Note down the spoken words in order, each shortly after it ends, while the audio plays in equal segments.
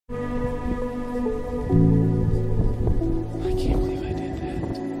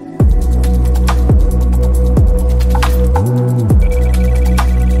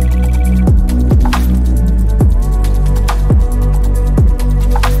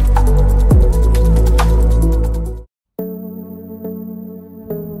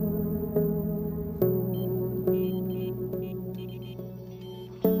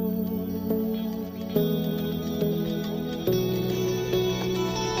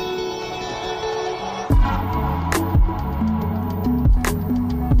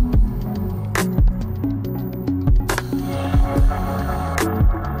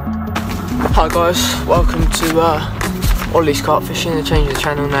Hi guys, welcome to Ollie's Carp Fishing. I changed the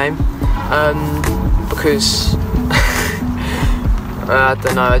channel name because I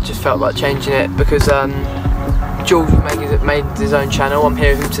don't know, I just felt like changing it because George made his own channel. I'm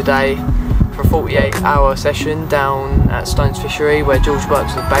here with him today for a 48-hour session down at Stone's Fishery where George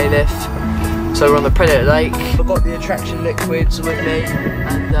works with bailiff. So we're on the Predator Lake. I've got the attraction liquids with me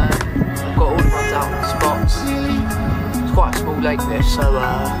and I've got all the runs out on the spots. It's quite a small lake this, so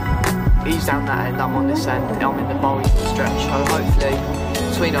he's down that end, I'm on this end, I'm in the bowling stretch, so hopefully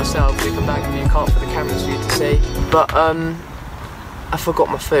between ourselves we can bag a few carp for the cameras for you to see. But I forgot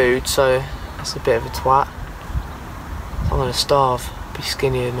my food, so that's a bit of a twat. I'm gonna starve, be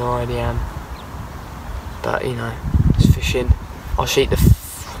skinnier than I already am. But you know, it's fishing. I'll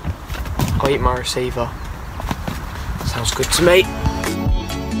eat my receiver. Sounds good to me.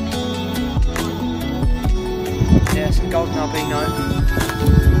 Yeah, some golden albino.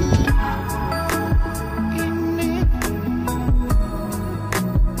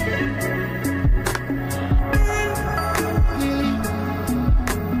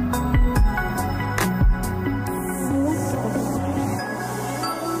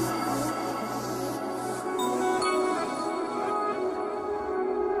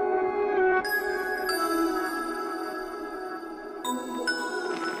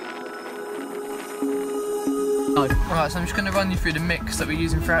 Right, so I'm just going to run you through the mix that we're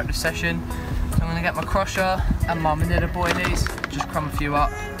using throughout the session. So I'm going to get my crusher and my manila boilies, just crumb a few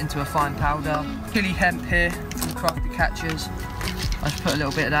up into a fine powder. Chili hemp here from Crafty Catchers. I just put a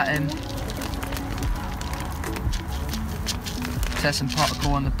little bit of that in. There's some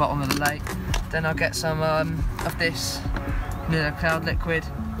particle on the bottom of the lake. Then I'll get some of this vanilla cloud liquid.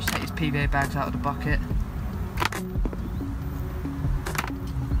 Just take these PVA bags out of the bucket.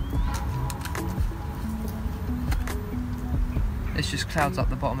 This just clouds up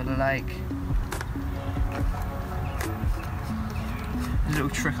the bottom of the lake. There's a little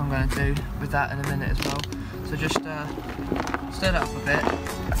trick I'm going to do with that in a minute as well. So just stir that up a bit,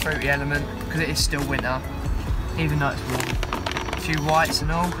 a fruity element, because it is still winter, even though it's warm. A few whites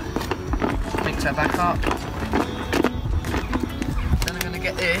and all, mix that back up. Then I'm going to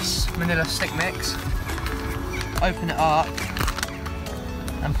get this vanilla stick mix, open it up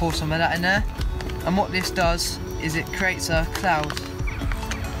and pour some of that in there. And what this does is it creates a cloud,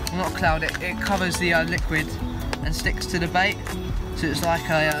 well, not a cloud, it covers the liquid and sticks to the bait, so it's like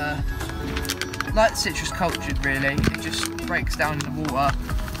like citrus cultured really. It just breaks down in the water.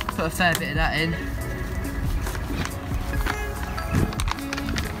 Put a fair bit of that in.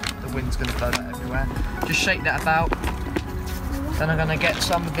 The wind's going to blow that everywhere. Just shake that about. Then I'm going to get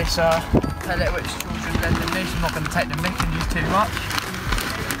some of this pellet which George has lended me, so I'm not going to take the mick and use too much.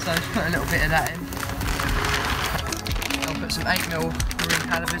 So just put a little bit of that in. Put some 8mm marine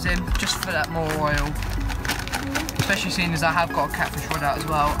calibers in, just for that more oil. Especially seeing as I have got a catfish rod out as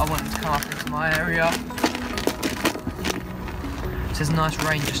well, I want it to come up into my area. So there's a nice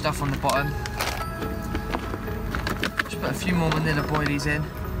range of stuff on the bottom. Just put a few more manila boilies in,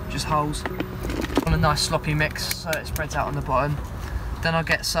 just holes. On a nice sloppy mix so it spreads out on the bottom. Then I'll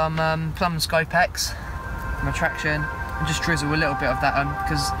get some plum and Scopex from Attraction and just drizzle a little bit of that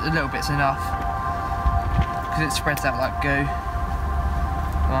because a little bit's enough. Because it spreads out like goo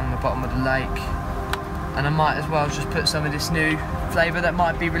along the bottom of the lake. And I might as well just put some of this new flavour that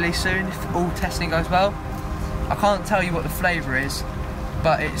might be released soon if all testing goes well. I can't tell you what the flavour is,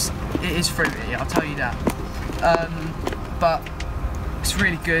 but it is fruity, I'll tell you that. But it's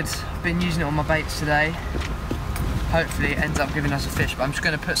really good. I've been using it on my baits today. Hopefully it ends up giving us a fish, but I'm just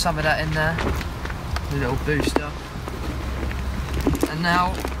going to put some of that in there, a little booster. And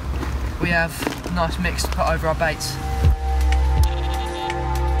now we have a nice mix to put over our baits.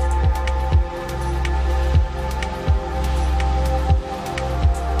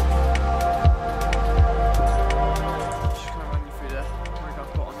 Just going to run you through the rig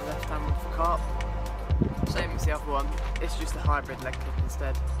I've got on the left hand one for carp. Same as the other one, it's just a hybrid leg clip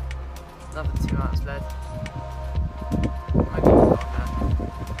instead. Another 2 ounce lead.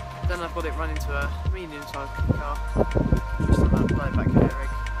 Then then I've got it run into a medium-sized car. Just on that blowback hair rig.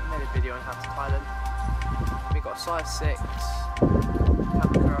 I made a video on how to tie them. We've got a size 6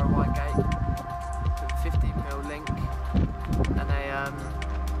 Kamakura wide gate with a 15mm link and a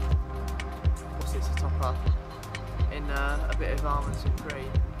what's this, a topper in a bit of Almond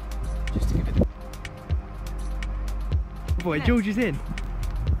Supreme, just to give it. Boy, George is in.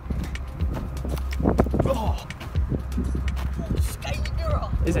 Oh. Skate mirror.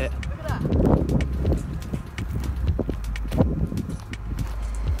 Is it? Look at that.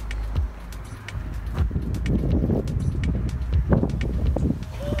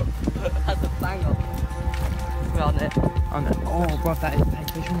 That's a banger. We're on it. On it. Oh, bruv, that is a pay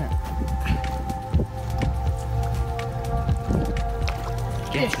fish, isn't it?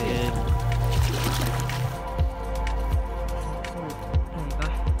 Get it.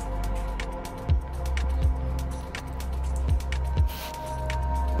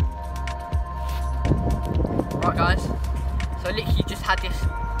 Right guys, so I literally just had this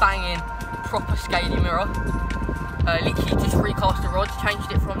banging proper scaly mirror. Literally just recast the rods,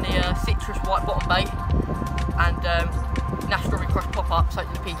 changed it from the citrus white bottom bait and Nash Strawberry Crush pop-up soaked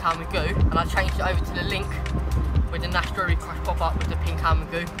in the pink almond goo, and I changed it over to the link with the Nash Strawberry Crush pop-up with the pink almond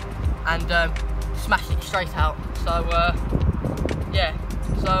goo and smashed it straight out. So yeah,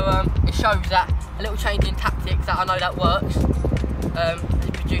 so it shows that a little change in tactics, that I know that works, has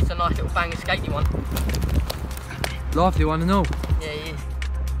produced a nice little banging skaty one. Lively one and all. Yeah, he is.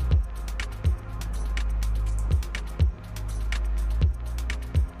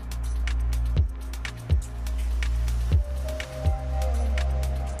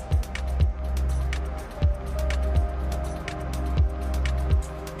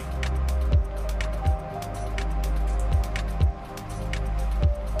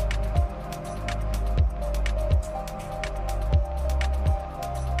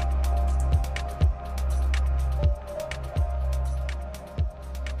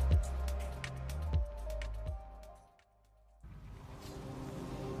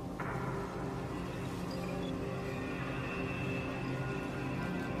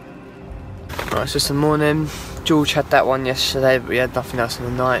 Right, it's just the morning. George had that one yesterday, but we had nothing else in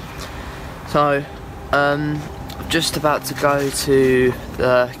the night. So, I'm just about to go to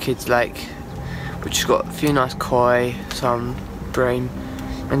the kids' lake, which has got a few nice koi, some bream,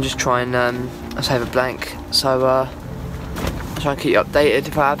 and just try and save a blank. So, I'll try and keep you updated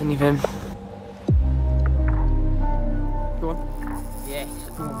if I have anything. Go on. Yes.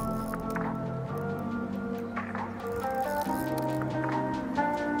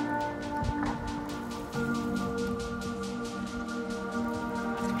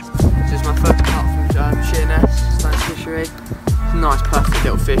 This is my first cut from Fishery. It's a nice, perfect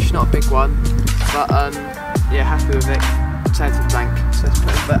little fish, not a big one, but yeah, happy with it. Saved the blank, so let's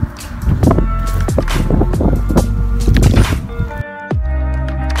put it back.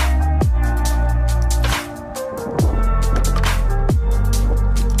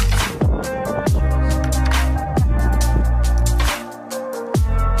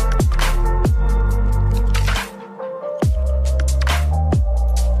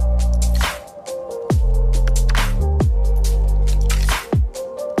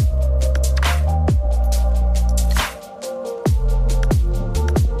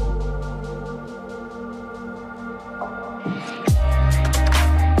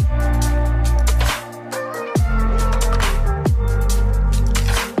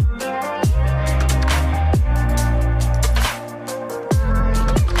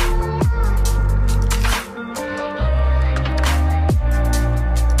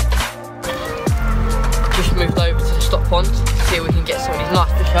 Moved over to the stock pond to see if we can get some of these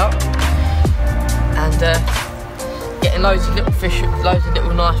nice fish out, and getting loads of little fish, loads of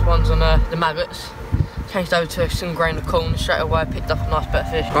little nice ones on the maggots. Changed over to some grain of corn, straight away picked up a nice bit of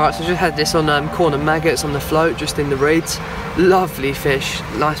fish. Right, so just had this on corn and maggots on the float, just in the reeds. Lovely fish,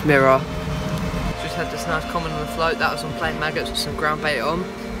 nice mirror. Just had this nice common on the float, that was on plain maggots with some ground bait on.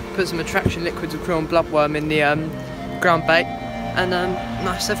 Put some attraction liquids of krill and bloodworm in the ground bait, and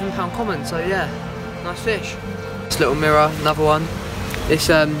nice £7 common, so yeah. Nice fish. This little mirror, another one. This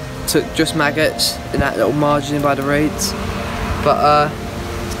took just maggots in that little margin by the reeds, but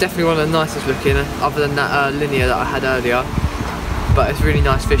it's definitely one of the nicest looking, other than that linear that I had earlier. But it's really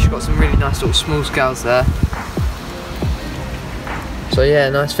nice fish. Got some really nice little small scales there. So yeah,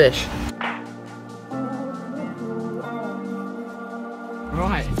 nice fish.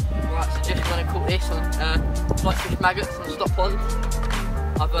 Right, so just when I caught this on flyfish maggots on the stock pond.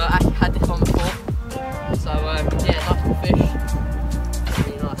 I've actually had this one before. So yeah, nice little fish,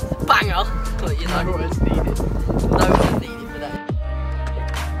 really nice. Banger, but you know, no words needed. No words needed for that.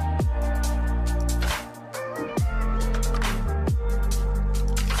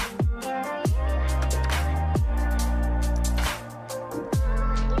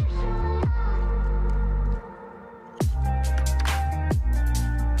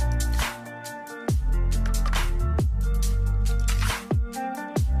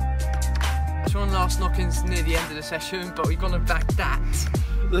 last knockings near the end of the session, but we've gone and bagged that.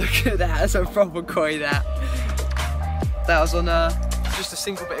 Look at that, that's a proper koi that. That was on just a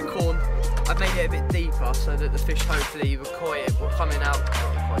single bit of corn. I've made it a bit deeper so that the fish hopefully will koi it, or coming out,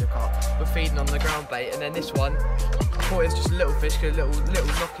 we're feeding on the ground bait. And then this one, I thought it was just a little fish, little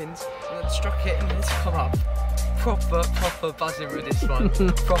knockings, and then struck it and it's come up. Proper buzzing with this one.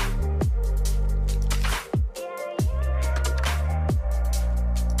 Proper.